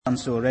Done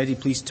so already,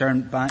 please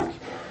turn back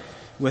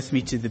with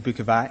me to the book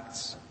of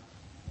Acts,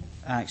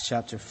 Acts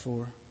chapter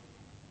 4,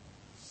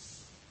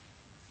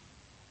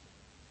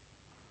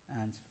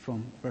 and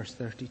from verse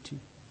 32.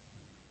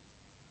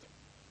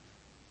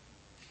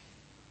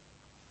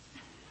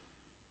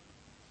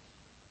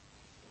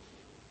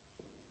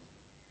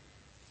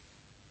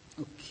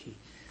 Okay.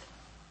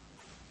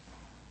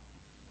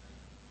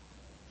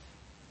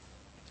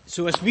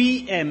 So as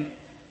we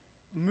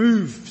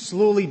move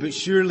slowly but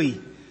surely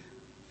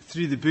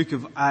through the book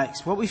of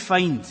Acts, what we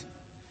find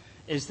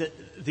is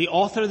that the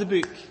author of the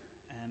book,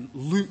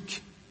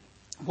 Luke,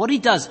 what he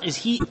does is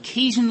he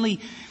occasionally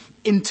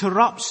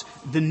interrupts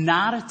the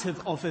narrative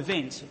of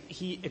events.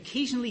 He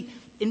occasionally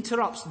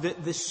interrupts the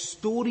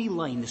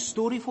storyline, the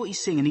story of what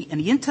he's saying, and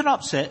he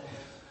interrupts it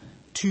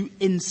to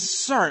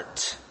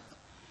insert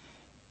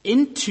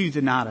into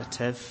the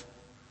narrative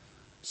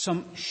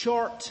some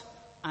short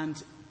and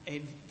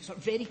sort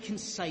of very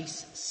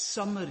concise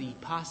summary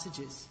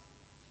passages.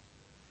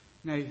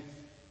 Now,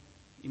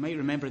 you might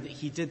remember that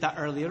he did that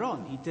earlier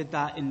on. He did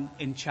that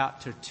in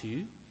chapter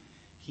 2.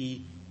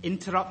 He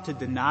interrupted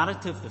the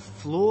narrative, the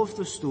flow of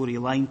the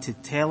storyline to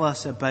tell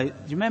us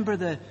about, do you remember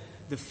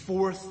the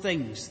four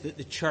things that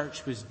the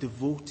church was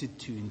devoted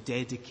to and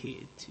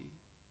dedicated to?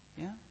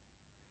 Yeah?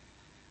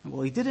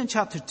 Well, he did in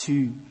chapter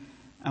 2.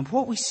 And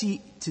what we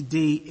see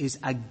today is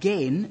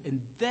again,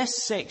 in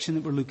this section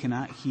that we're looking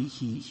at,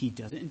 he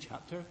does it in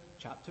chapter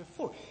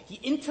 4. He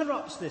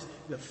interrupts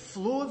the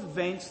flow of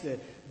events,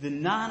 the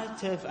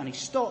narrative, and he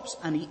stops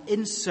and he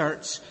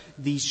inserts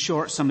these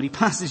short summary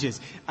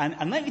passages.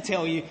 And let me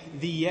tell you,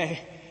 the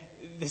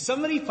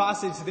summary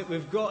passage that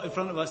we've got in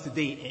front of us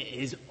today,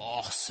 it is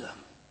awesome.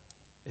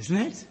 Isn't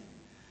it?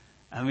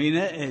 I mean,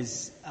 it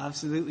is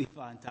absolutely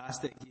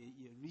fantastic.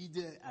 You read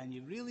it and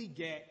you really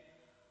get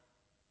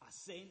a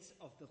sense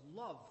of the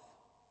love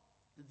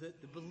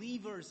that the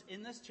believers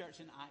in this church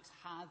in Acts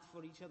had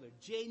for each other.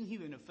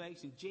 Genuine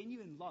affection,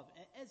 genuine love.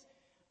 It is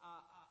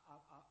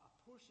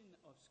a portion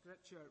of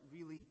Scripture,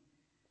 really,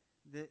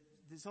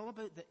 that's all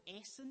about the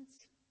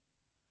essence,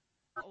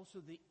 but also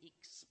the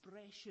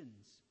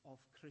expressions of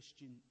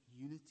Christian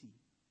unity.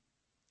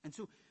 And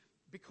so,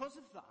 because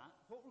of that,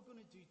 what we're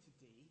going to do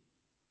today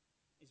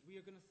is we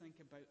are going to think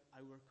about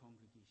our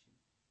congregation.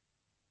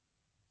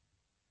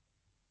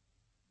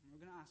 And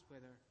we're going to ask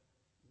whether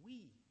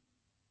we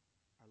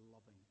are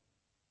loving,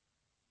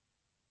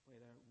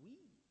 whether we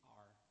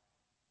are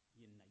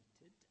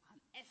united, and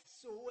if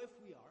so, if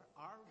we are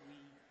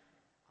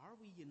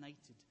we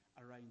united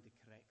around the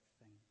correct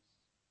things?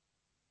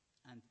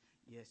 And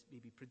yes,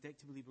 maybe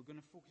predictably, we're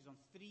going to focus on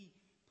 3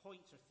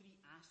 points or 3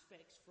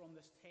 aspects from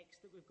this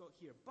text that we've got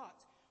here. But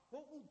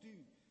what we'll do,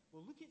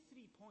 we'll look at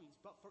 3 points,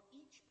 but for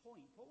each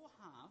point, what we'll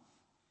have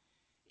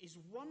is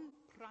one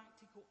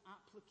practical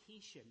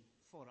application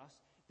for us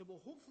that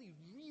will hopefully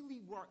really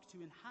work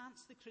to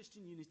enhance the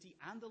Christian unity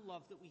and the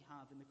love that we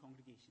have in the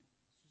congregation.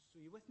 So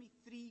you're with me?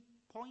 3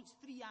 points,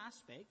 3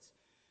 aspects,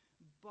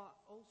 but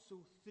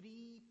also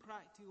 3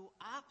 practical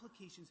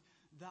applications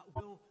that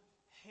will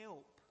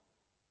help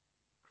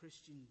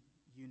Christian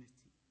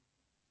unity.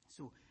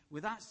 So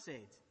with that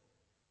said,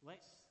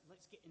 let's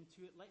get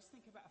into it. Let's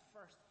think about a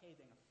first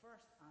heading, a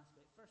first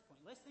aspect, first point.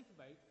 Let's think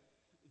about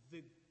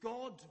the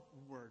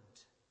God-word,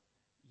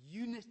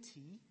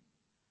 unity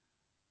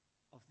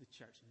of the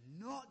church.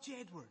 Not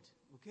Jedward,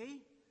 okay?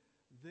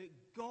 The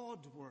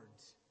God-word,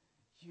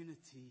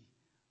 unity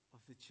of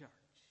the church.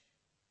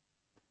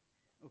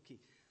 Okay.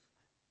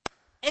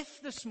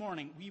 If this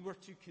morning we were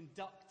to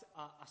conduct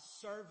a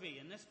survey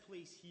in this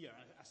place here,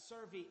 a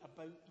survey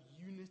about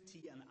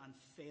unity and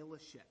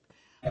fellowship,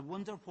 I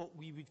wonder what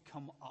we would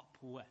come up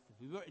with.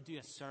 If we were to do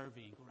a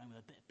survey and go around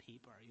with a bit of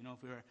paper,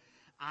 if we were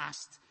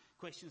asked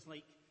questions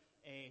like,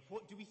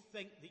 what do we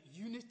think that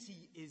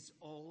unity is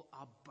all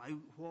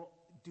about? What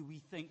do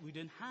we think would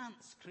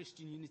enhance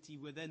Christian unity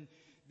within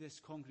this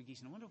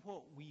congregation? I wonder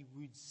what we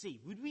would say.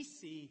 Would we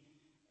say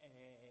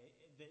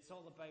that it's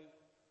all about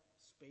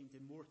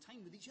spending more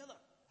time with each other?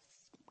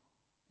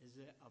 Is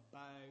it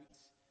about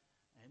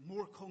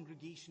more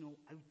congregational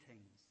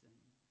outings and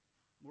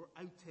more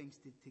outings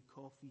to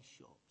coffee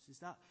shops? Is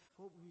that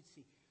what we would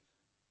say?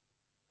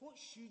 What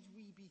should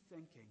we be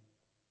thinking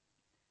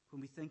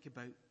when we think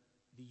about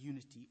the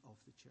unity of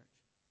the church?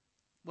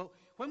 Well,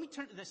 when we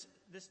turn to this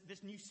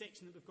new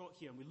section that we've got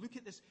here, and we look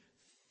at this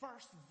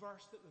first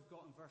verse that we've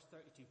got in verse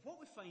 32, what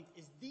we find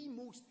is the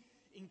most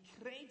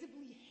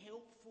incredibly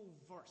helpful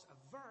verse, a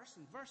verse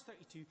in verse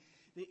 32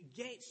 that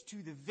gets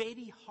to the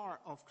very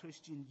heart of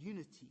Christian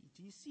unity.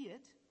 Do you see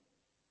it?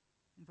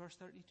 In verse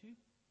 32?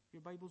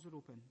 Your Bibles are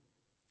open.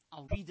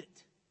 I'll read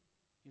it.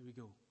 Here we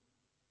go.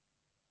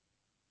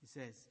 It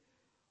says,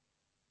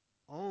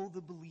 all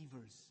the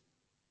believers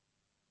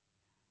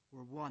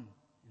were one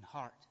in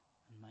heart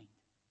and mind.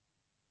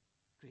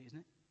 Great, isn't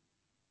it?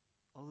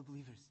 All the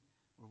believers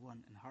were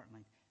one in heart and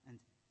mind. And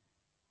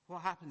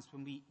what happens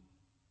when we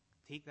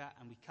take that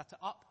and we cut it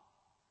up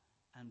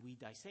and we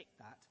dissect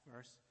that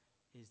verse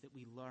is that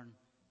we learn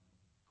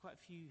quite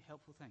a few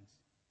helpful things.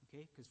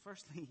 Okay? Because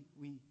firstly,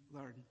 we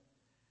learn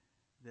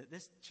that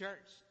this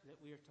church that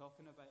we are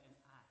talking about in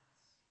Acts,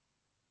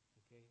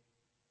 okay,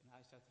 in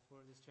Acts chapter 4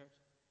 of this church,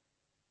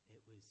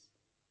 it was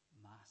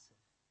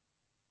massive.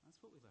 That's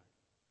what we learned.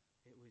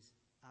 It was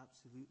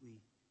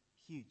absolutely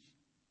huge.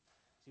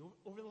 See,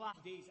 over the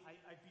last days,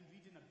 I've been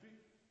reading a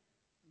book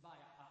by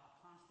a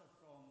pastor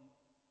from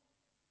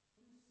the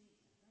States.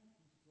 I think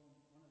he's from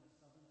one of the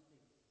southern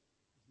states.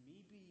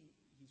 Maybe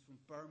he's from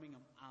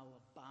Birmingham,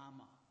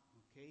 Alabama.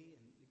 Okay,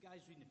 and the guy's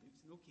reading the book.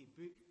 It's an okay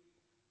book.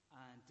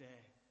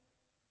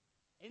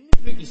 And in the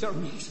book, he sort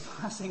of makes a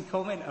passing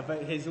comment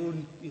about his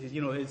own,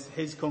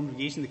 his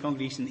congregation, the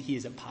congregation that he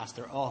is a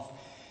pastor of.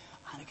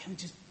 And it kind of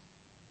just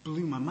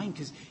blew my mind,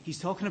 because he's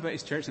talking about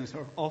his church in a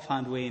sort of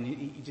offhand way, and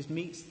he just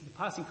makes the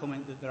passing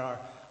comment that there are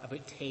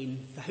about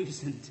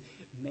 10,000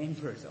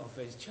 members of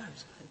his church.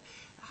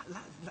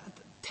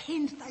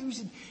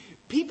 10,000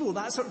 people,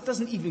 that sort of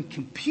doesn't even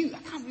compute.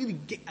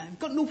 I've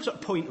got no sort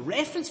of point of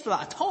reference for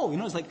that at all.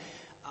 It's like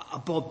a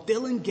Bob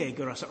Dylan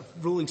gig or a sort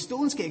of Rolling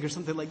Stones gig or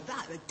something like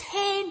that.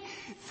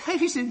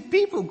 10,000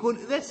 people going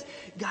to this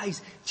guy's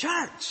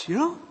church,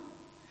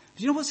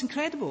 Do you know what's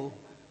incredible?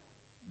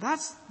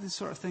 That's the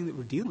sort of thing that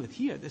we're dealing with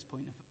here at this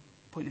point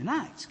in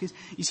Acts. Because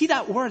you see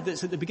that word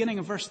that's at the beginning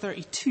of verse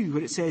 32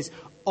 where it says,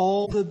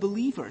 all the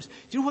believers. Do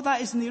you know what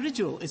that is in the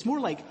original? It's more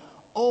like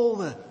all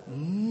the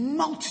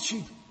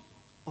multitude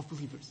of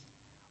believers.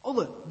 All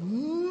the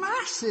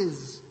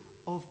masses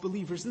of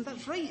believers. And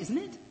that's right, isn't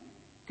it?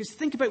 Because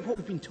think about what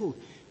we've been told.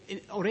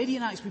 Already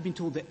in Acts we've been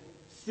told that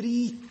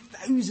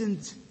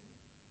 3,000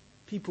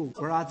 people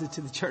were added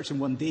to the church in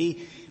one day.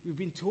 We've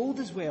been told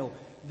as well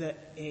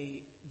that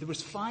there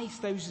was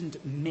 5,000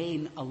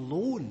 men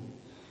alone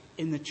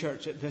in the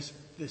church at this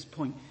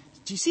point.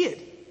 Do you see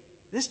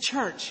it? This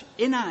church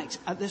in Acts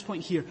at this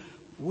point here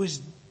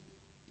was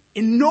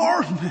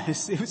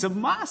enormous. It was a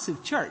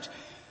massive church.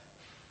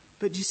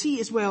 But do you see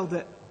as well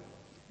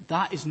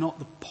that is not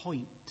the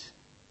point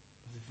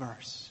of the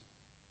verse?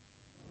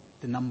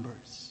 The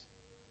numbers.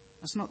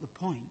 That's not the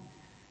point.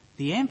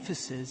 The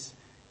emphasis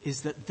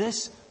is that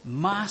this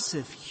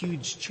massive,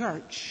 huge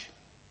church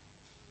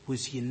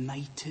was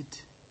united.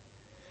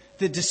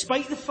 That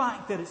despite the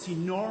fact that it's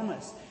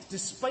enormous,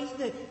 despite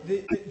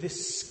the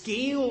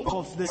scale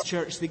of this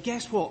church, that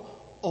guess what?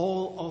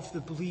 All of the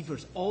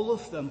believers, all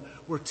of them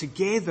were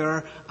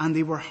together and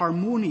they were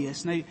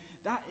harmonious. Now,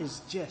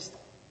 that's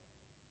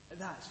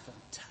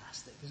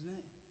fantastic, isn't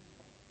it?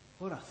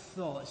 What a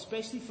thought,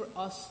 especially for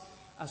us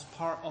as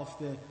part of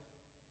the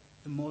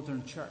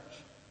modern church.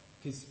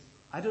 Because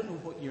I don't know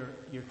what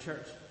your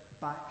church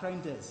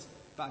background is,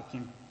 but I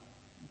can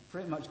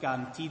pretty much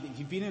guarantee that if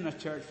you've been in a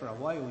church for a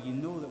while, you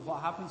know that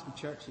what happens with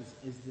churches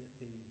is that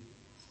they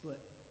split,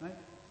 right?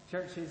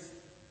 Churches,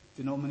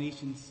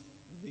 denominations,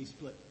 they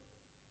split.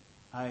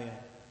 I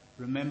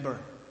remember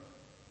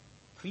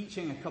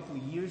preaching a couple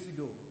of years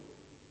ago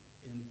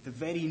in the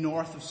very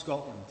north of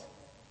Scotland,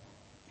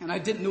 and I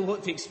didn't know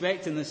what to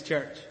expect in this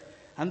church.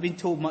 I hadn't been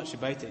told much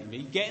about it. But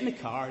you get in the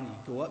car and you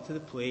go up to the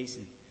place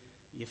and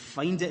you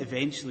find it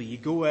eventually. You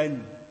go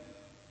in,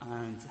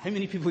 and how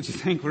many people do you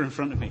think were in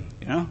front of me?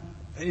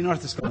 Very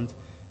north of Scotland.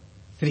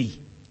 3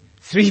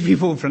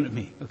 people in front of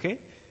me, okay?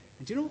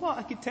 And do you know what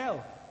I could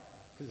tell?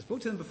 Because I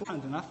spoke to them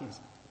beforehand and afterwards.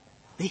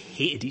 They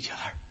hated each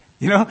other.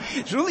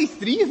 There's only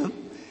 3 of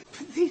them.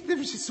 But there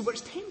was just so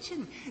much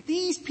tension.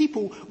 These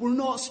people were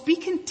not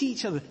speaking to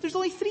each other. There's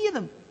only 3 of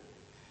them.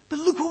 But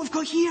look what we've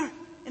got here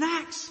in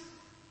Acts.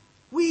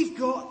 We've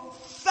got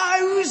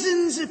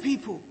thousands of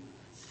people.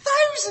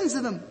 Thousands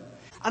of them.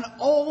 And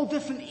all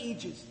different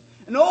ages.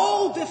 And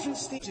all different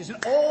stages.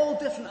 And all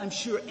different, I'm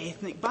sure,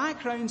 ethnic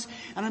backgrounds.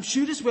 And I'm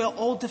sure as well,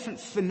 all different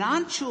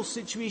financial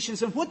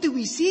situations. And what do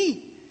we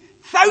see?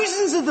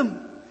 Thousands of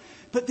them.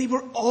 But they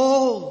were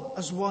all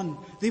as one.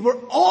 They were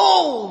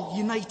all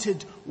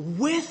united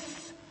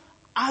without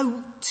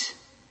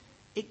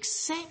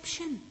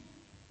exception.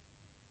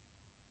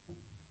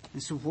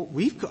 And so what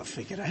we've got to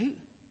figure out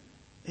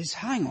is,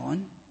 hang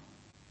on,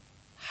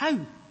 how?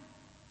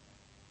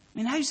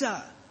 How's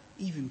that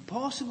even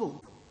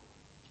possible?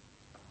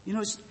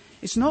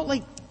 It's not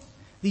like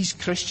these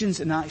Christians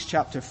in Acts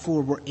chapter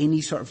 4 were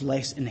any sort of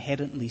less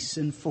inherently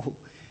sinful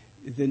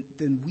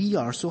than we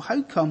are. So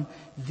how come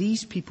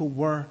these people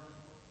were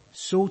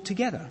so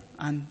together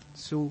and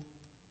so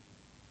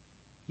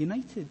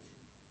united?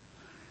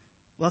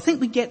 Well, I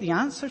think we get the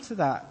answer to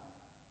that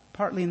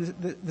partly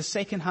in the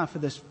second half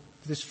of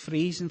this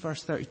phrase in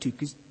verse 32,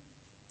 because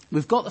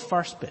we've got the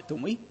first bit,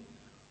 don't we?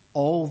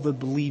 All the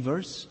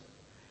believers.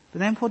 But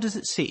then what does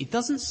it say? It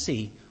doesn't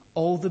say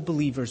all the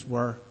believers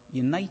were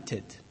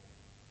united.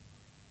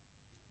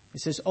 It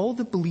says all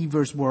the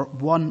believers were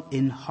one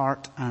in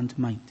heart and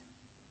mind.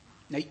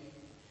 Now,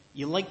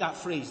 you like that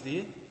phrase, do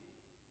you?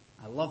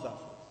 I love that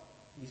phrase.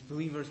 These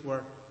believers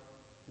were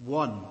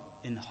one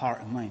in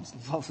heart and mind.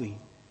 It's a lovely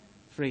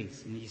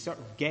phrase. And you sort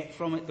of get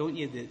from it, don't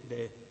you,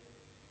 the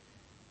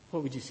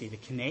what would you say, the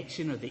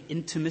connection or the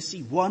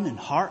intimacy, one in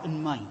heart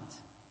and mind.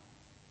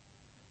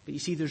 But you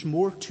see, there's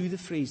more to the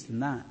phrase than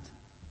that.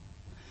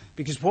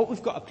 Because what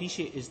we've got to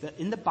appreciate is that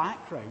in the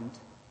background,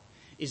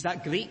 is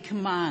that great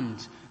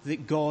command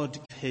that God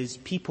gave his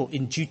people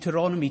in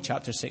Deuteronomy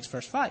chapter 6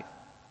 verse 5.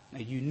 Now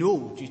you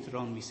know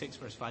Deuteronomy 6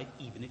 verse 5,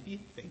 even if you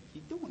think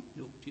you don't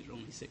know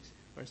Deuteronomy 6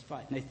 verse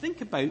 5. Now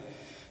think about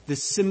the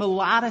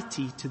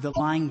similarity to the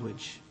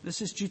language.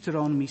 This is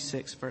Deuteronomy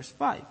 6 verse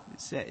 5.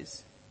 It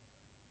says,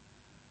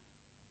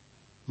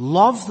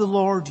 love the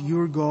Lord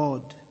your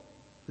God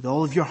with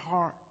all of your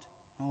heart,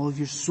 all of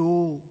your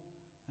soul,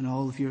 and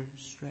all of your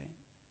strength.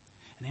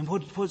 And then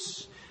what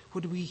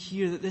do we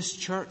hear that this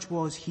church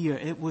was here?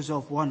 It was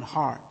of one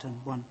heart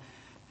and one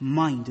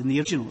mind. In the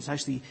originals,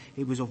 actually,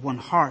 it was of one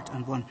heart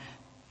and one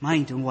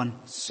mind and one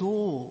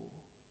soul.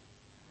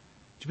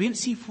 Do we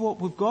see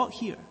what we've got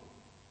here?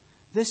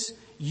 This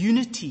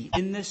unity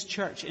in this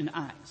church in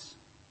Acts.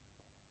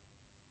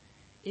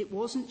 It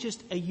wasn't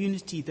just a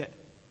unity that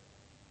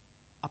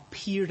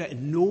appeared out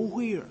of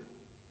nowhere.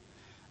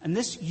 And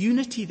this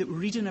unity that we're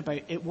reading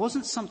about, it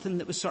wasn't something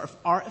that was sort of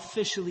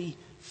artificially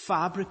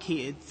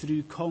fabricated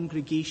through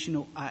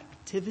congregational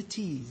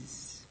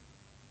activities.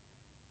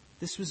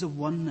 This was a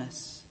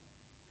oneness.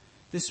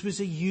 This was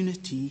a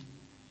unity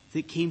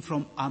that came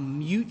from a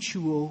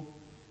mutual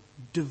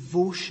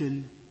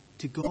devotion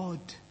to God.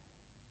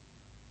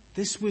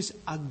 This was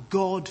a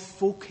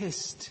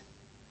God-focused,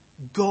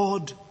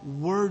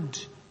 God-word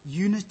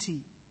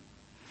unity.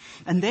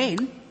 And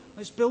then,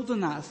 let's build on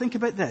that. Think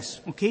about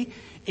this, okay?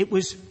 It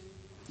was,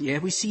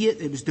 we see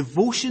it. It was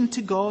devotion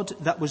to God.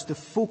 That was the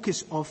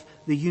focus of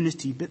the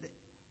unity.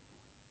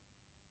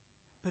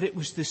 But it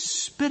was the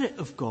Spirit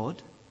of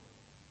God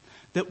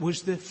that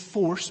was the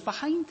force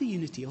behind the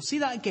unity. I'll say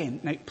that again.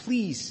 Now,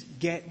 please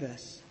get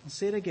this. I'll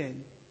say it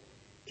again.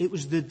 It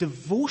was the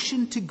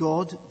devotion to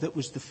God that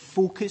was the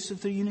focus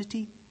of the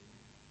unity.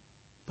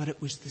 But it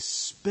was the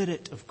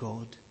Spirit of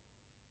God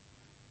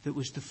that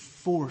was the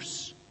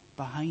force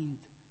behind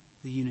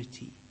the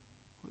unity.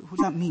 What does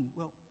that mean?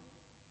 Well,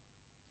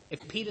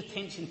 if you paid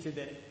attention to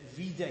the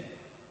reading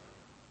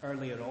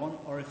earlier on,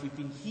 or if you've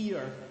been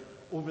here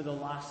over the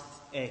last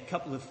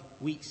couple of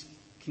weeks,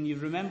 can you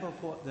remember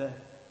what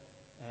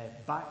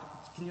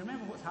can you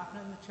remember what's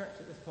happening in the church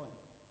at this point?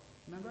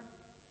 Remember?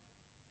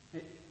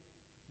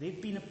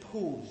 They've been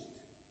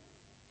opposed,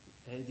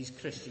 these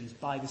Christians,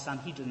 by the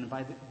Sanhedrin and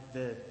by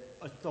the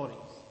authorities.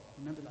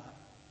 Remember that?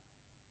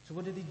 So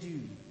what did they do?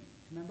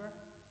 Remember?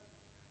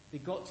 They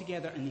got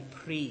together and they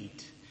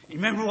prayed. You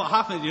remember what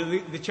happened?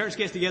 The church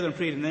gets together and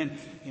prayed, and then,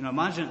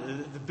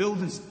 imagine the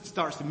building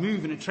starts to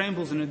move and it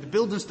trembles, and the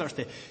building starts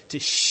to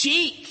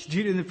shake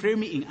during the prayer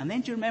meeting. And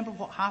then do you remember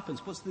what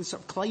happens? What's the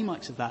sort of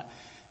climax of that?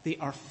 They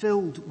are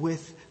filled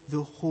with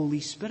the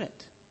Holy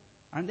Spirit,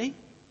 aren't they?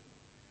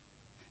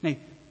 Now,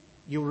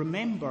 you'll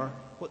remember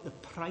what the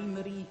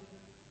primary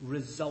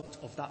result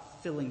of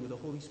that filling with the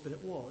Holy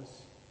Spirit was.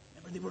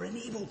 Remember, they were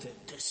enabled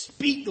to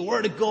speak the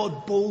word of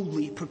God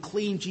boldly,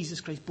 proclaim Jesus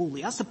Christ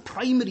boldly. That's the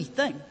primary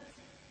thing.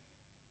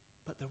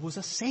 But there was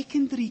a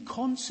secondary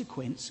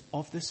consequence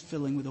of this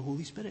filling with the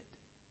Holy Spirit.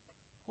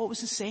 What was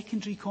the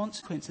secondary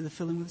consequence of the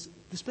filling with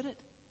the Spirit?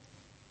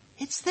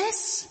 It's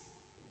this.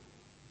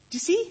 Do you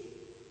see?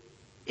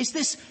 It's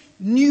this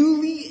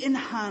newly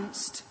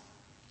enhanced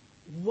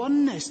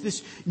oneness,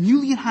 this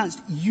newly enhanced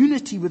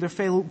unity with their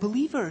fellow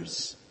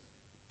believers.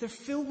 They're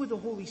filled with the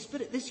Holy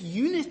Spirit. This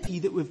unity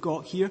that we've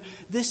got here,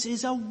 this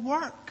is a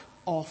work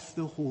of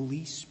the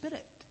Holy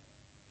Spirit.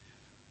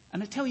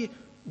 And I tell you,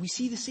 we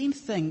see the same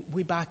thing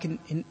way back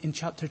in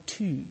chapter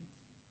 2. Do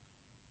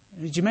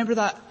you remember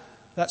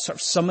that sort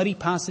of summary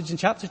passage in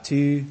chapter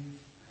 2?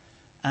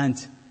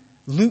 And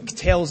Luke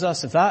tells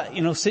us of that,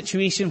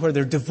 situation where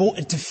they're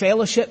devoted to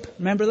fellowship.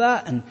 Remember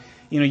that? And,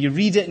 you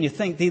read it and you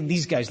think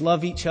these guys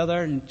love each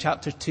other in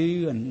chapter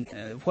 2,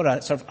 and what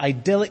a sort of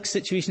idyllic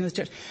situation in the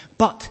church.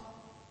 But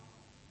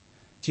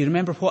do you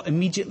remember what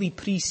immediately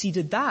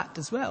preceded that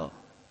as well?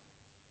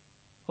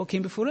 What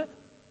came before it?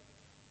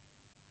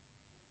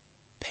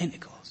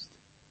 Pentecost.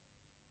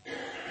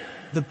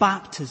 The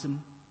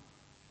baptism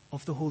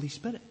of the Holy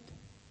Spirit.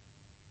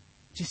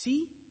 Do you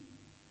see?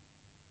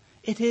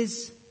 It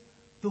is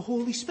the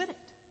Holy Spirit.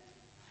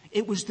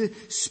 It was the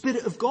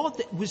Spirit of God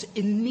that was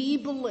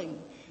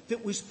enabling,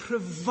 that was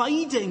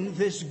providing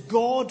this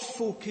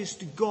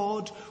God-focused,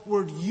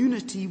 God-word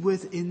unity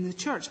within the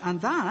church.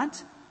 And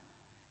that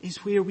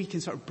is where we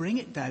can sort of bring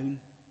it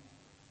down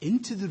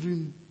into the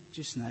room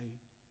just now,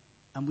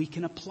 and we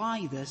can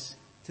apply this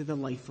to the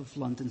life of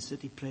London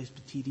City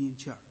Presbyterian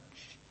Church.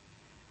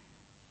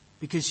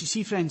 Because you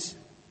see, friends,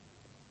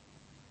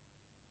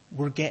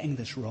 we're getting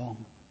this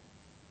wrong.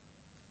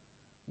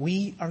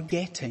 We are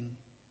getting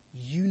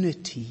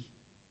unity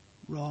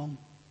wrong.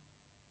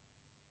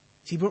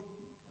 See,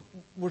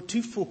 we're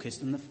too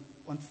focused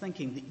on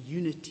thinking that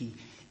unity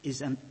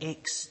is an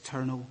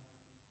external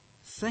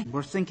thing.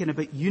 We're thinking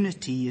about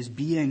unity as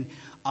being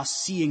us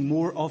seeing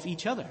more of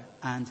each other,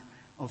 and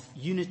of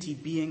unity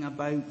being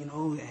about,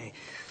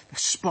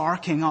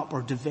 sparking up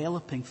or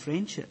developing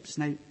friendships.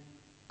 Now,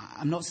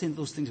 I'm not saying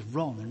those things are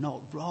wrong. They're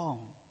not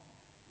wrong.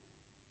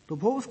 But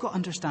what we've got to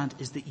understand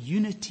is that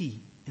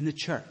unity in the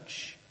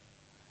church,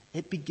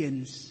 it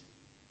begins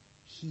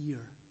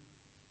here.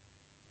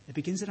 It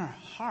begins in our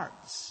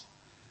hearts.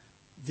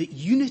 That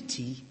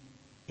unity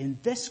in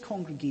this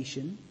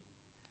congregation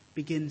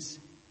begins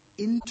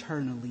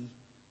internally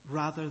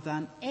rather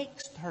than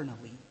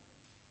externally.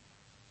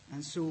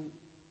 And so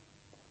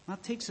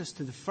that takes us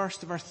to the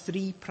first of our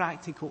 3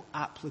 practical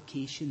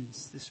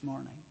applications this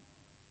morning.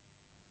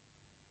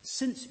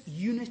 Since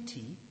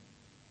unity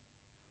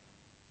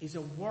is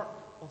a work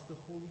of the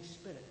Holy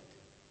Spirit,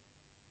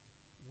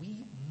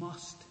 we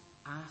must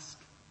ask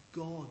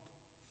God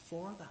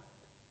for that.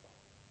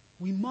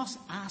 We must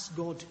ask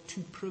God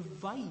to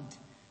provide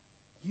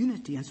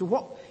unity. And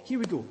so here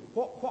we go.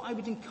 What I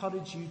would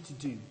encourage you to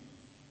do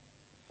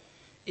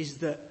is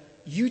that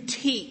you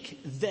take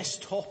this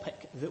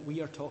topic that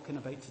we are talking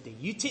about today.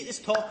 You take this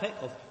topic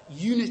of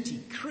unity,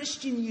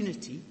 Christian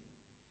unity,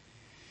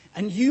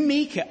 and you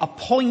make it a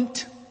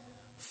point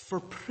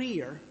for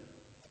prayer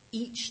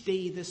each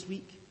day this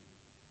week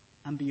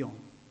and beyond.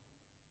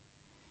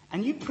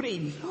 And you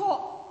pray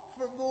not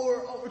for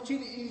more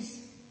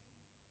opportunities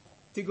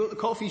to go to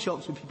coffee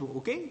shops with people,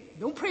 okay?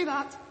 Don't pray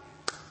that.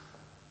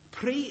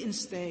 Pray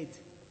instead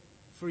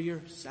for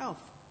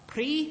yourself.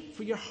 Pray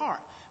for your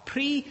heart.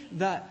 Pray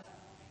that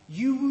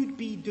you would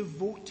be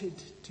devoted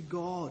to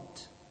God.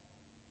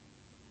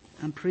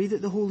 And pray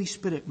that the Holy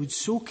Spirit would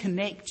so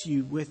connect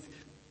you with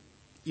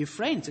your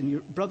friends and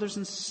your brothers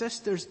and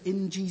sisters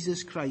in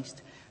Jesus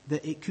Christ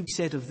that it could be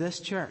said of this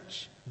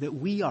church that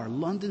we are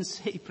London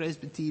City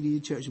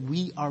Presbyterian Church.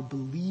 We are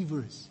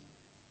believers.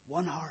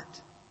 One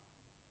heart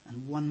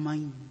and one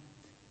mind.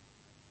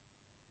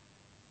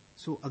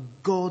 So a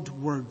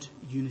God-word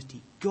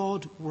unity.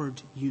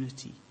 God-word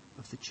unity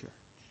of the church.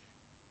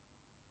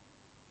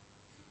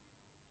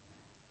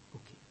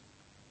 Okay.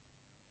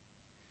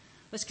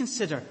 Let's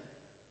consider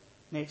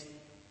next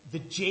the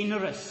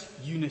generous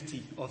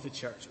unity of the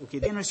church. Okay,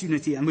 the generous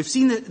unity. And we've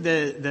seen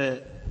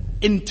the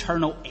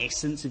internal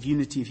essence of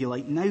unity, if you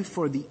like. Now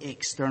for the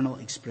external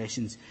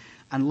expressions.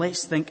 And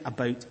let's think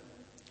about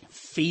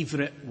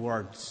favourite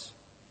words.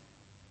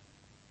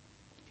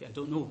 Okay, I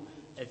don't know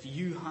if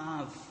you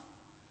have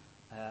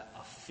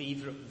a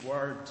favourite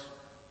word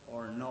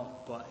or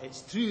not, but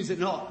it's true, is it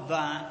not,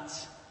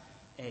 that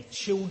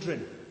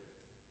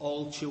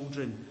all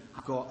children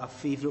have got a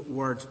favourite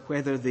word,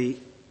 whether they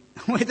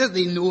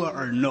know it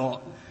or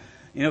not.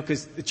 You know,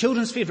 because the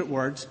children's favourite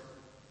word,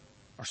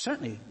 or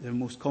certainly their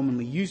most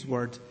commonly used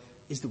word,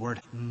 is the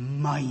word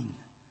mine.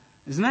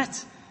 Isn't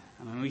it?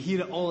 And we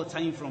hear it all the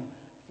time from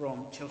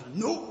children.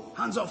 No,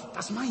 hands off,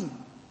 that's mine.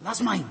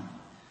 That's mine.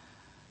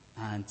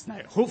 And now,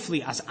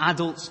 hopefully, as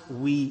adults,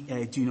 we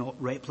do not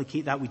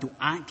replicate that. We don't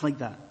act like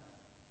that.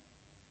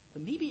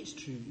 But maybe it's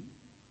true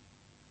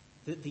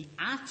that the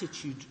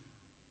attitude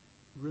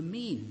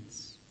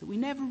remains, that we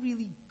never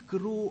really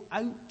grow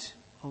out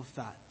of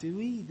that, do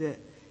we? That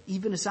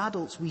even as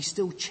adults, we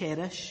still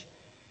cherish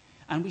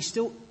and we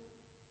still,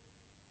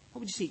 what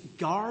would you say,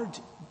 guard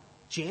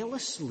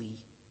jealously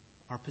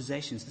our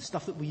possessions, the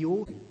stuff that we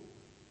own.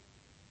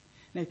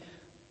 Now,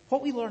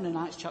 what we learn in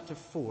Acts chapter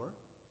 4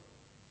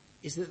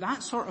 is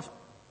that sort of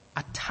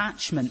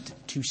attachment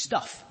to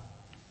stuff,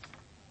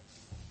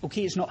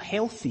 okay, it's not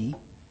healthy,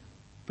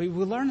 but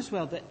we learn as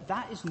well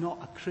that is not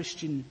a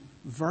Christian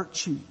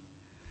virtue.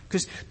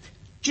 Because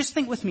just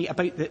think with me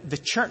about the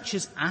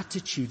church's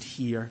attitude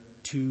here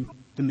to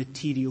the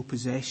material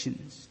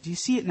possessions. Do you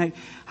see it now?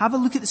 Have a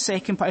look at the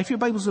second part. If your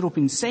Bibles are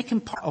open,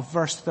 second part of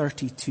verse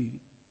 32.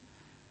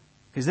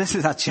 Because this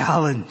is a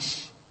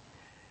challenge,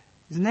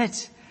 isn't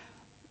it?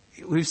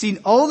 We've seen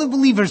all the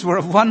believers were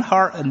of one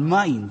heart and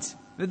mind.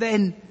 But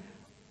then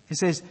it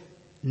says,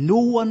 no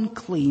one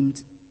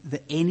claimed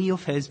that any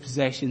of his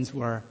possessions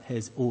were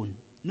his own.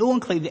 No one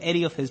claimed that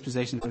any of his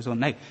possessions were his own.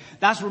 Now,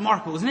 that's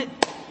remarkable, isn't it?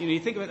 You know, you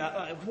think about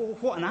that,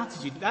 what an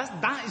attitude.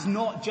 That is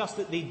not just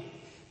that they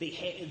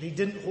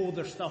didn't hold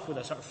their stuff with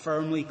a sort of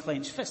firmly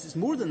clenched fist. It's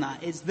more than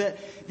that. It's that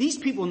these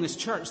people in this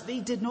church,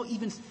 they did not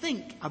even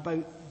think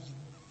about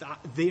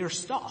their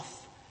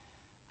stuff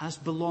as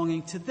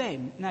belonging to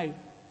them. Now,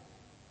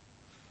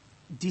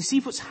 do you see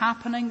what's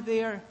happening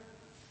there?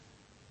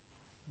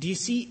 Do you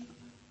see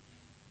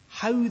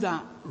how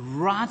that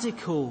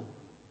radical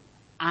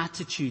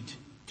attitude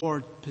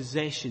toward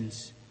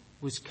possessions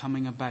was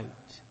coming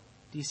about?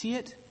 Do you see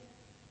it?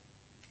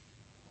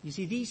 You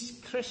see, these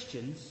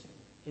Christians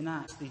in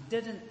Acts, they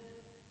didn't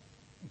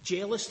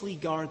jealously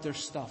guard their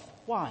stuff.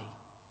 Why?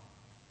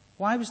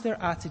 Why was their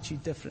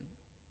attitude different?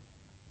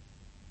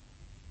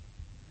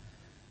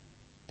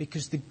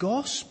 Because the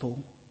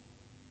gospel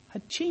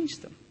had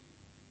changed them.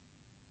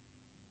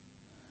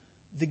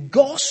 The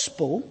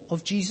gospel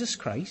of Jesus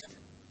Christ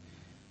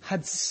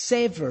had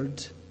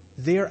severed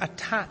their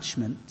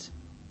attachment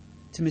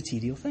to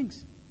material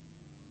things.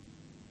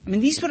 I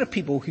mean, these were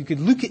people who could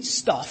look at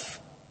stuff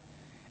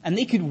and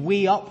they could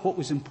weigh up what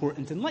was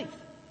important in life.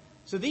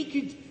 So they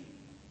could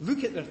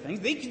look at their things.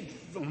 They could,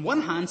 on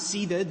one hand,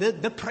 see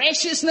the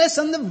preciousness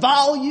and the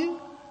value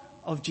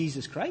of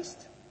Jesus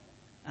Christ.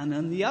 And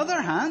on the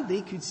other hand,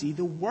 they could see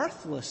the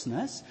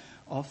worthlessness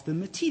of the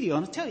material.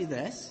 And I'll tell you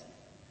this,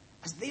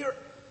 as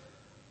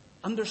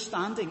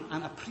understanding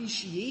and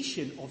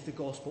appreciation of the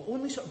gospel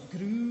only sort of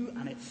grew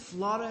and it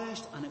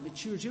flourished and it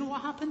matured. Do you know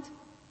what happened?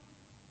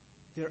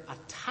 Their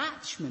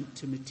attachment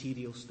to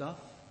material stuff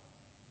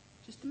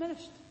just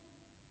diminished.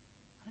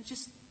 And it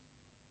just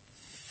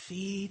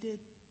faded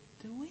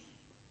away.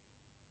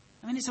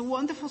 I mean, it's a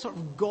wonderful sort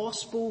of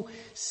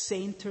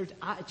gospel-centered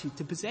attitude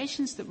to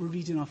possessions that we're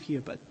reading off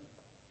here. But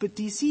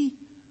do you see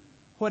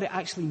what it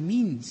actually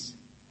means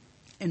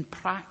in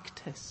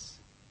practice?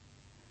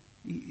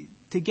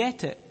 To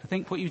get it, I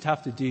think what you'd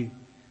have to do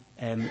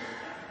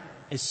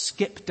is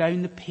skip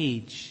down the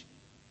page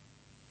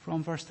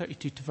from verse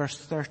 32 to verse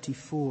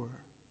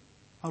 34.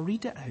 I'll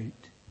read it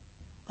out.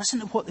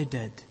 Listen to what they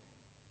did.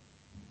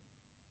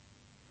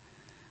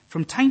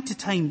 From time to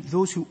time,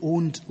 those who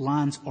owned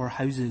lands or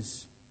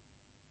houses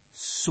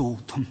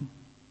sold them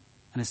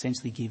and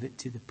essentially gave it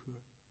to the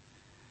poor.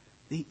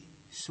 They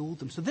sold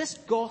them. So this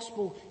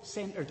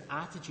gospel-centered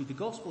attitude, the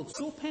gospel had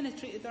so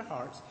penetrated their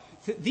hearts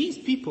that these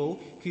people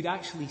could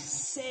actually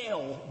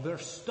sell their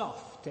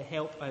stuff to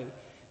help out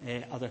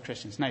other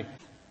Christians. Now,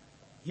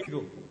 here we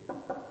go.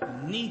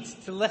 You need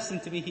to listen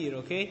to me here,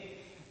 okay?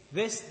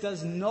 This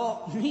does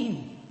not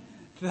mean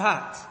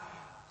that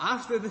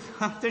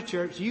after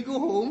church you go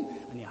home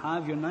and you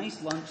have your nice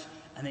lunch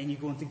and then you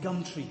go into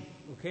Gumtree,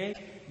 okay?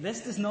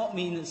 This does not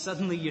mean that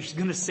suddenly you're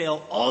going to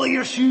sell all of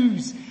your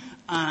shoes.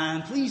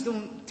 And please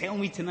don't tell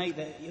me tonight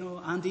that,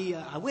 Andy,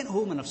 I went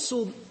home and I've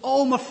sold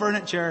all my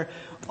furniture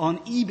on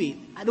eBay.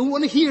 I don't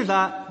want to hear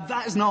that.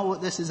 That is not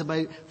what this is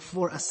about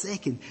for a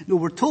second. No,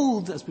 we're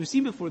told, as we've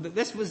seen before, that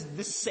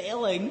this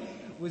selling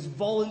was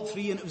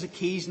voluntary and it was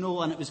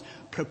occasional and it was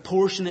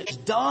proportionate. It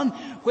was done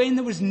when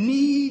there was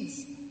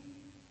needs.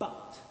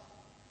 But,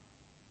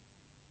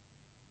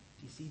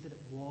 do you see that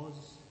it was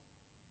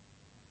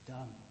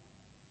done?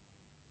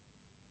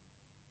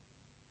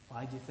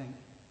 Why do you think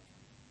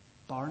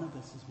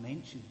Barnabas is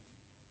mentioned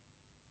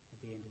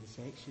at the end of the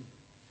section?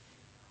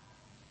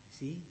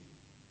 See?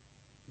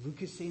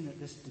 Luke is saying that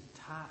this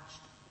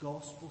detached,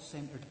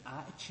 gospel-centered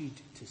attitude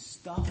to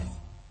stuff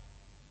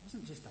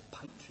wasn't just a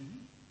pipe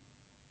dream.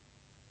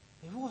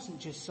 It wasn't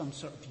just some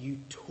sort of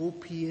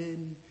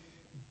utopian,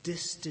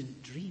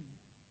 distant dream.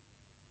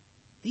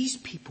 These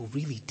people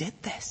really did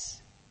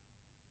this.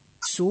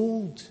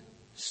 Sold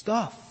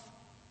stuff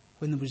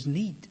when there was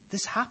need.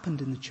 This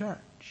happened in the church.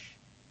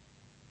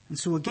 And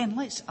so again,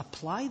 let's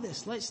apply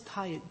this. Let's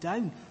tie it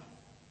down.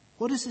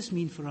 What does this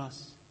mean for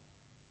us?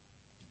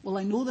 Well,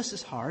 I know this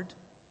is hard,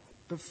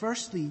 but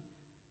firstly,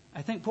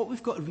 I think what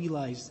we've got to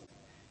realize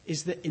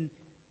is that in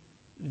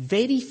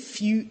very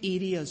few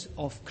areas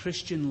of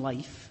Christian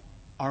life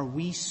are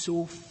we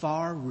so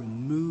far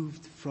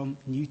removed from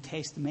New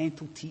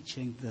Testamental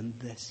teaching than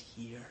this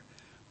here.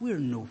 We're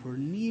nowhere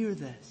near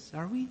this,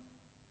 are we? And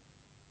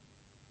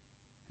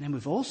then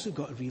we've also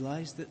got to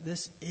realize that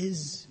this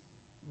is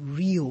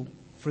real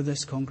for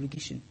this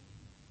congregation.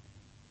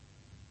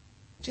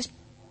 Just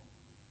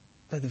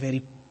by the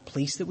very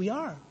place that we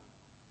are.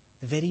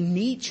 The very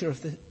nature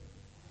of the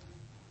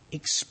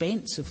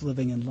expense of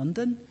living in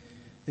London.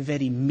 The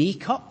very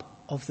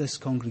makeup of this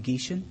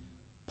congregation.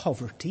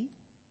 Poverty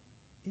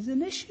is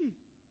an issue.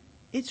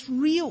 It's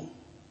real.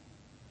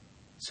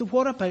 So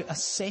what about a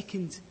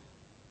second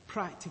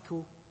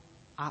practical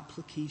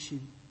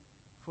application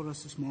for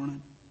us this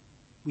morning?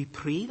 We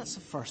pray, that's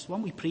the first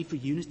one. We pray for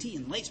unity,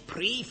 and let's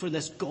pray for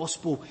this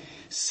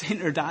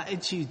gospel-centered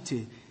attitude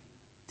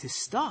to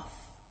stuff.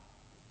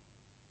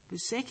 But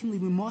secondly,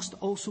 we must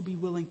also be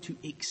willing to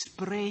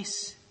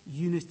express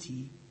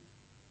unity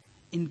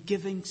in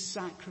giving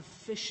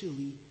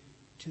sacrificially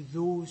to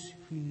those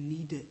who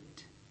need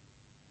it.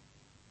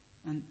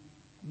 And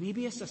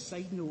maybe as a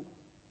side note,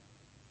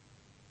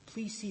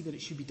 please see that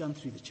it should be done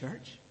through the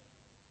church.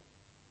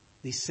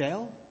 They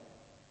sell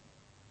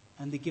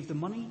and they give the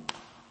money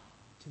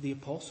to the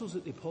apostles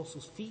at the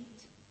apostles'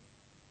 feet.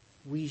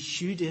 We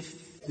should,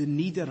 if the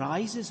need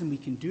arises and we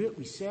can do it,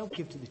 we sell,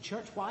 give to the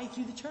church. Why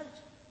through the church?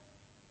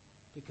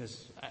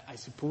 Because I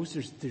suppose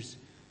there's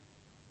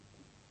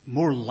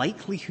more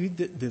likelihood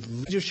that the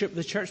leadership of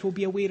the church will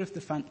be aware of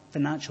the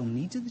financial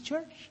needs of the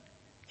church.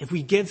 If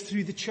we give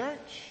through the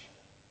church,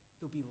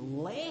 there'll be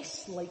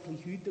less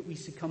likelihood that we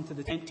succumb to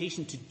the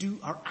temptation to do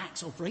our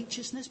acts of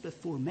righteousness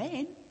before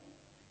men.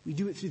 We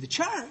do it through the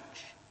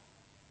church,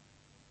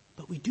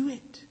 but we do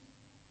it.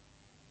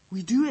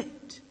 We do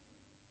it.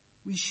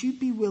 We should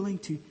be willing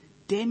to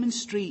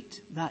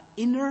demonstrate that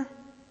inner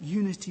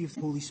unity of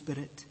the Holy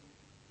Spirit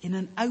in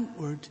an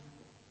outward,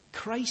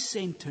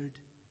 Christ-centered,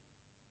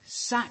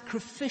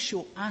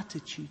 sacrificial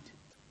attitude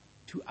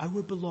to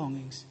our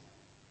belongings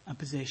and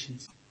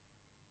possessions.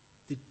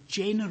 The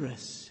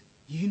generous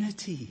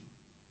unity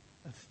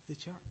of the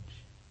church.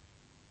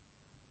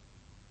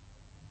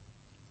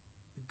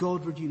 The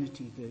Godward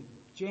unity, the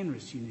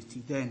generous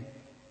unity, then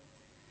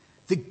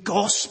the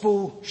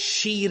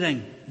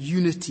gospel-sharing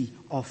unity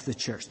of the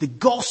church. The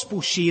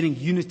gospel-sharing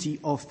unity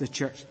of the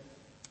church.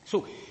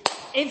 So,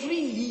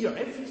 every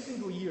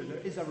single year, there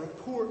is a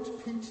report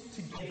put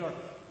together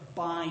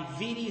by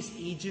various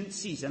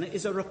agencies, and it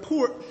is a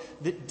report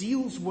that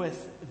deals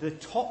with the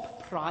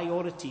top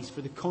priorities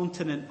for the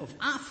continent of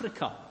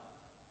Africa.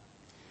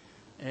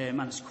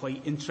 And it's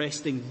quite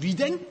interesting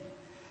reading.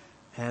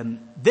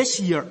 This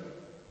year,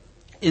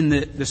 in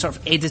the sort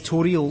of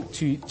editorial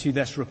to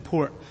this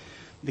report,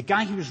 the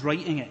guy who was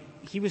writing it,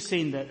 he was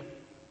saying that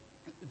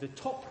the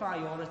top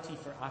priority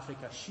for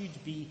Africa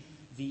should be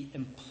the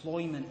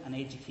employment and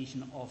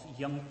education of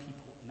young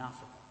people in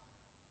Africa.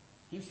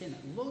 He was saying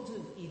that loads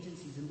of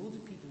agencies and loads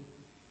of people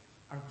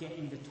are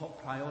getting the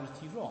top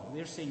priority wrong.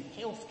 They're saying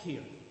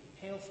healthcare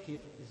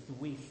is the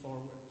way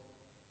forward.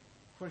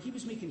 Where he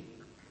was making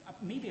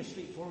maybe a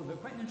straightforward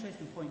but quite an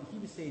interesting point. He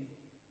was saying,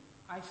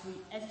 actually,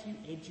 if you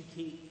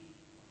educate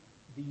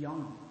the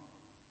young,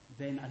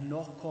 then a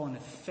knock-on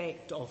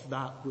effect of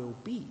that will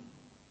be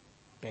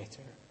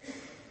better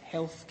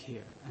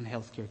healthcare and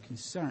healthcare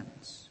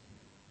concerns.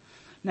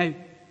 Now,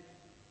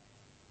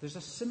 there's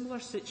a similar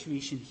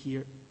situation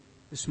here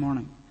this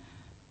morning,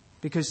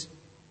 because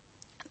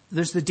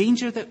there's the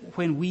danger that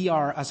when we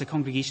are, as a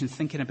congregation,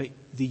 thinking about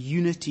the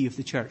unity of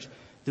the church,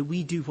 that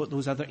we do what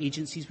those other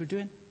agencies were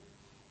doing.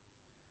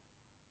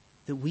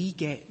 That we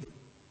get the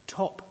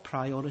top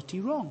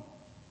priority wrong.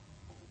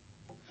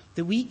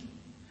 That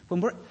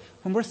when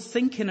we're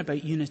thinking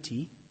about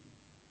unity,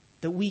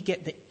 that we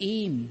get the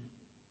aim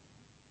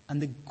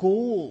and the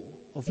goal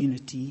of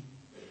unity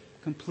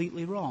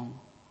completely wrong.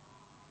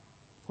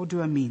 What do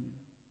I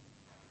mean?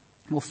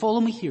 Well, follow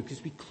me here,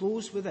 because we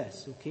close with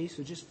this, okay?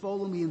 So just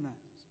follow me in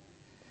this.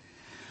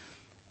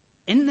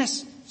 In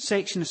this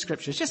section of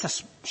Scripture, it's just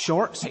a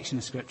short section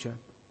of Scripture.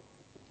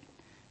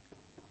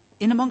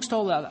 In amongst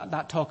all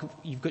that talk of,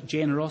 you've got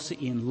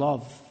generosity and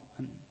love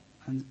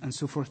and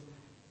so forth,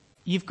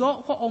 you've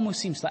got what almost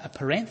seems like a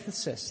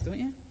parenthesis, don't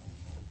you?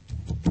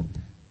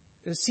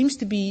 There seems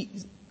to be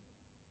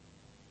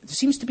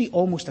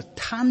almost a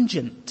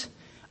tangent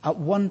at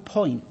one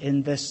point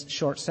in this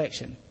short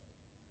section.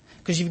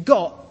 Because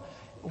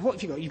what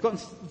have you got? You've got in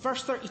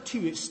verse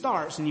 32, it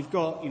starts, and you've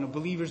got,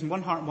 believers in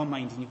one heart and one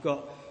mind, and you've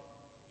got,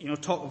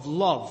 talk of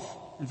love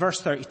in verse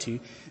 32.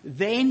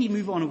 Then you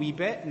move on a wee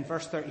bit in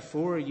verse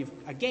 34.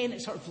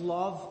 It's sort of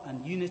love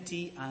and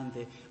unity and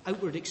the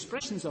outward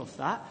expressions of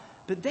that.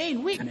 But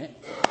then, wait a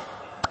minute.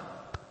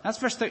 That's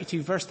verse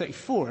 32, verse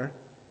 34.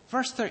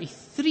 Verse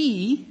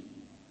 33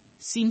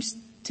 seems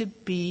to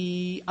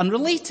be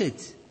unrelated,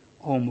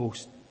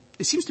 almost.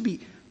 It seems to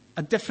be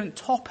a different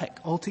topic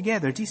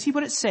altogether. Do you see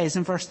what it says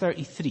in verse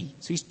 33?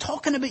 So he's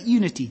talking about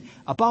unity,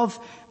 above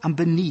and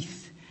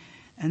beneath.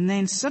 And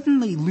then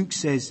suddenly Luke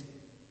says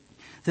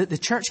that the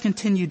church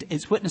continued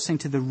its witnessing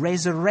to the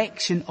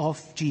resurrection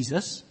of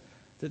Jesus,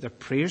 that their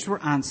prayers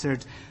were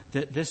answered,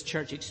 that this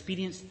church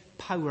experienced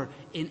power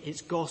in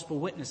its gospel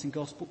witness and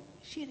gospel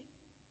sharing.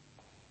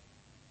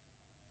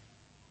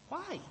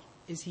 Why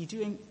is he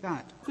doing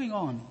that? What's going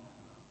on?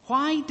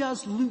 Why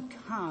does Luke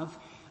have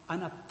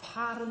an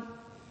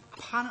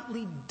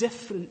apparently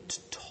different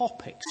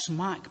topic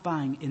smack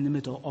bang in the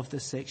middle of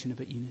this section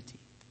about unity?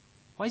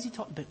 Why is he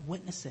talking about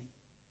witnessing?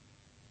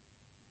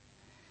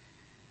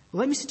 Well,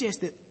 let me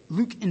suggest that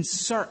Luke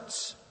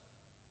inserts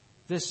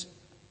this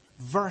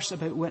verse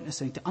about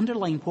witnessing to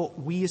underline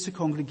what we as a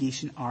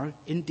congregation are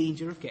in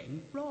danger of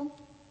getting wrong.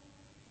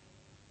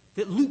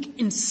 That Luke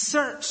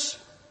inserts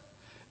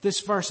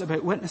this verse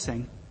about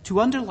witnessing to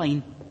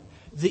underline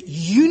that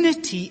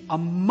unity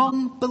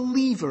among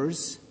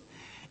believers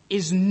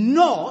is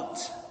not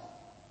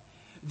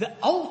the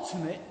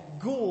ultimate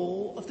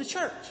goal of the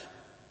church.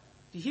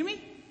 Do you hear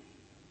me?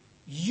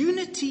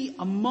 Unity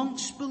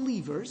amongst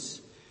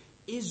believers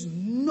is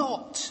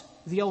not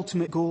the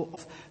ultimate goal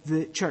of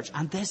the church.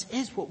 And this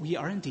is what we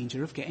are in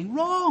danger of getting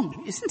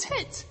wrong, isn't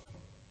it?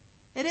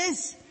 It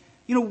is.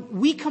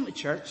 We come to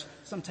church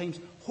sometimes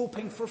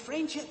hoping for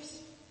friendships.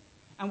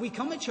 And we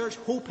come to church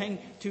hoping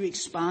to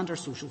expand our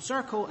social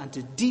circle and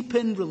to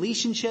deepen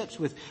relationships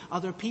with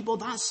other people.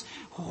 That's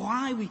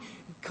why we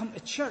come to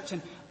church.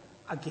 And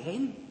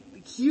again,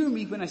 hear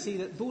me when I say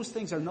that those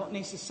things are not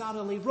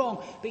necessarily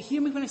wrong. But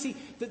hear me when I say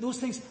that those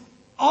things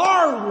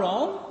are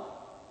wrong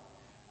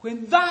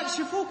when that's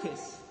your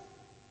focus.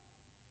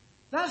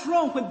 That's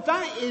wrong when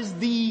that is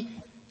the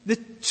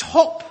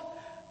top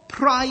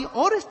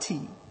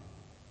priority.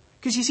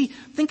 Because you see,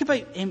 think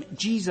about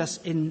Jesus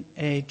in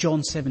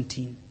John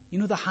 17.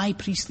 The high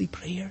priestly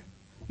prayer?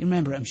 You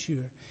remember it, I'm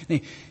sure. Now,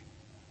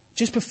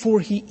 just before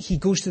he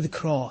goes to the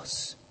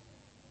cross,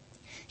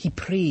 he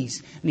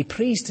prays. And he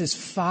prays to his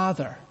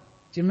Father.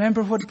 Do you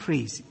remember what he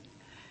prays?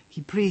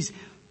 He prays,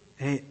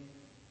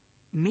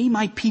 may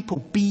my people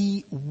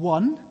be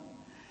one,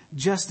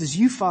 just as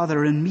you, Father,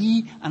 are in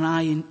me and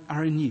I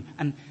are in you.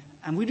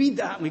 And we read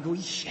that and we go,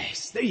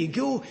 yes, there you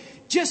go.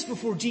 Just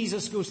before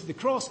Jesus goes to the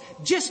cross,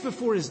 just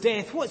before his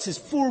death, what's his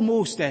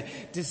foremost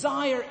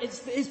desire? It's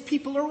that his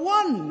people are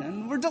one.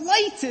 And we're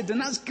delighted, and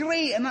that's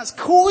great, and that's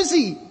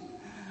cozy.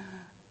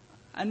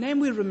 And then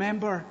we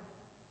remember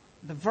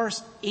the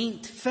verse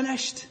ain't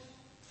finished.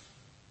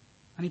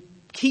 And he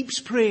keeps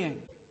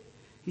praying.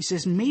 He He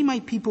says, may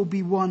my people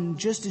be one,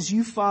 just as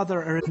you,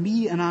 Father, are in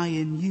me and I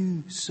in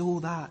you,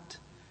 so that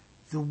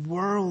the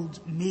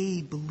world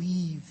may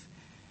believe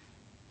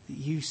that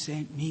you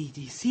sent me.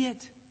 Do you see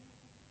it?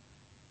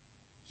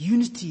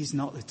 Unity is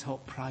not the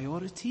top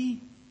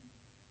priority.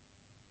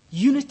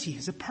 Unity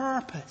has a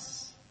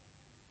purpose.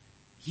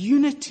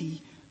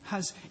 Unity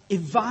has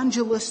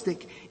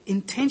evangelistic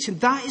intention.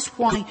 That is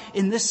why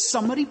in this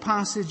summary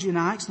passage in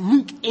Acts,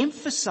 Luke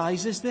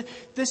emphasizes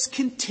this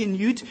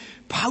continued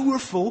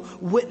powerful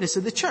witness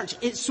of the church.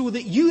 It's so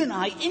that you and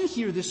I in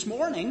here this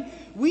morning,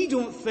 we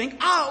don't think,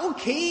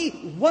 okay,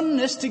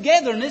 oneness,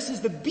 togetherness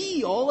is the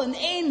be-all and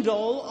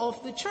end-all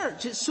of the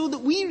church. It's so that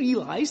we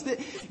realize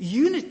that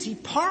unity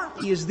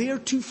partly is there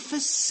to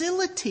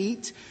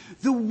facilitate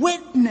the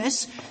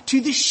witness to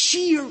the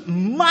sheer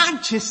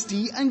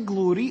majesty and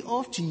glory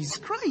of Jesus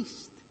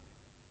Christ.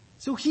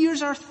 So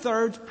here's our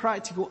third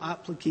practical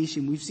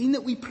application. We've seen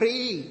that we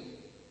pray.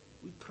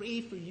 We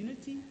pray for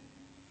unity.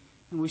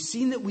 And we've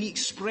seen that we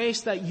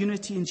express that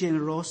unity in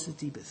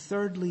generosity. But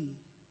thirdly,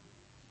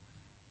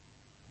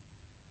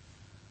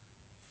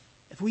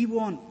 if we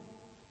want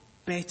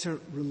better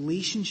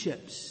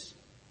relationships,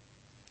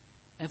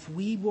 if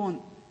we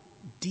want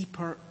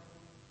deeper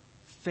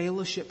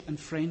fellowship and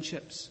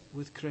friendships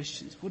with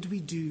Christians, what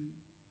do?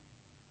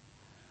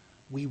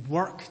 We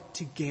work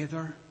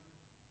together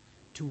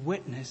to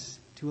witness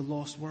to a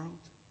lost world.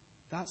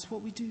 That's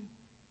what we do.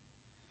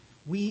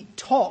 We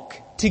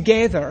talk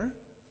together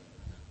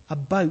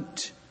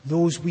about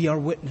those we are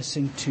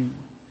witnessing to.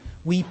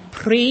 We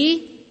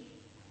pray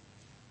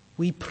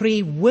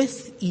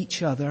with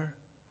each other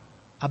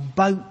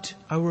about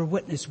our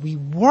witness. We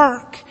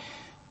work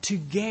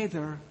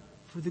together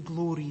for the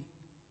glory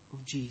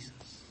of Jesus.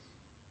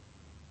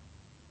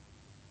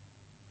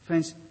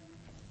 Friends,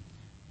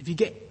 if you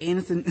get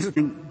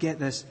anything, get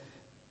this.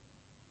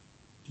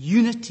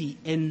 Unity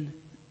in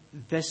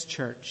this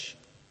church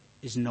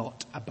is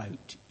not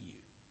about you.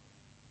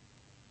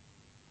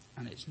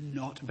 And it's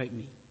not about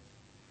me.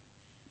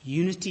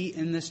 Unity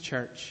in this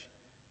church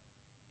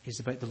is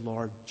about the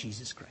Lord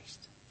Jesus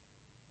Christ.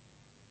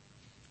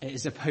 It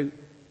is about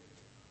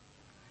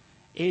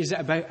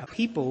a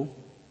people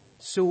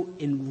so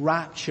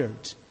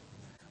enraptured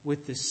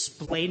with the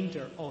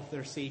splendor of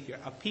their Savior.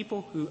 A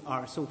people who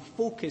are so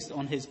focused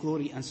on His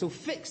glory and so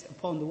fixed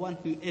upon the one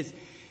who is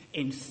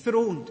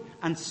enthroned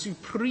and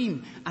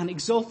supreme and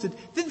exalted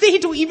that they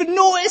don't even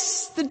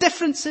notice the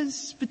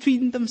differences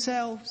between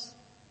themselves.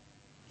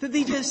 That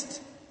they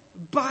just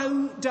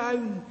bow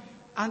down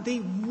and they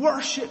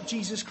worship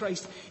Jesus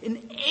Christ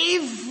in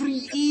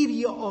every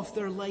area of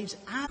their lives.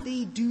 And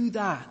they do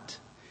that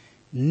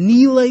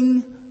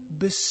kneeling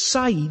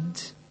beside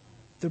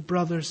their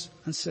brothers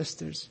and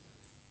sisters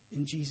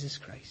in Jesus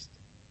Christ.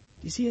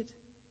 Do you see it?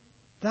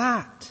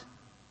 That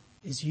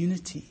is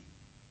unity.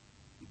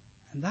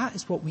 And that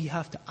is what we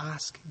have to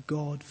ask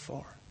God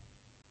for.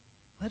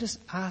 Let us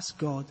ask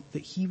God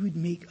that He would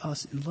make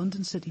us in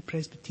London City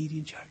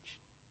Presbyterian Church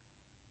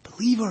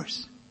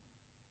believers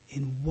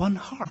in one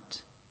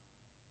heart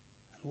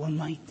and one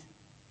mind.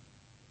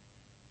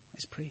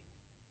 Let's pray.